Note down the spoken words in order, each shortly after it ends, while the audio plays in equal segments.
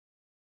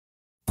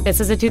This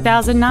is a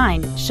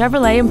 2009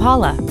 Chevrolet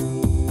Impala.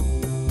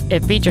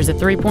 It features a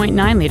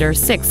 3.9-liter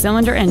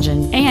six-cylinder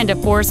engine and a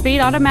 4-speed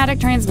automatic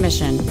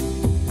transmission.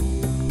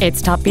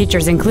 Its top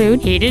features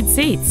include heated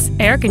seats,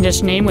 air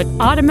conditioning with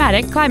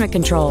automatic climate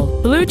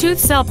control, Bluetooth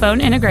cell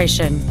phone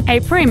integration, a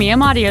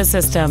premium audio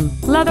system,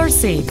 leather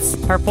seats,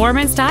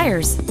 performance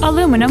tires,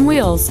 aluminum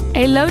wheels,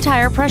 a low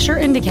tire pressure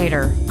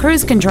indicator,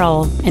 cruise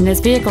control, and this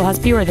vehicle has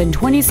fewer than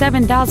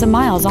 27,000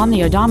 miles on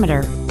the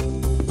odometer.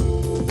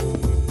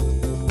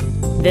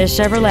 This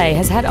Chevrolet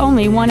has had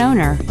only one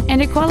owner,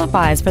 and it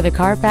qualifies for the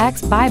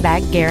Carfax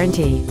buyback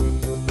guarantee.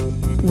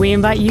 We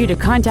invite you to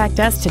contact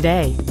us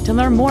today to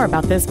learn more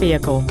about this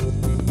vehicle.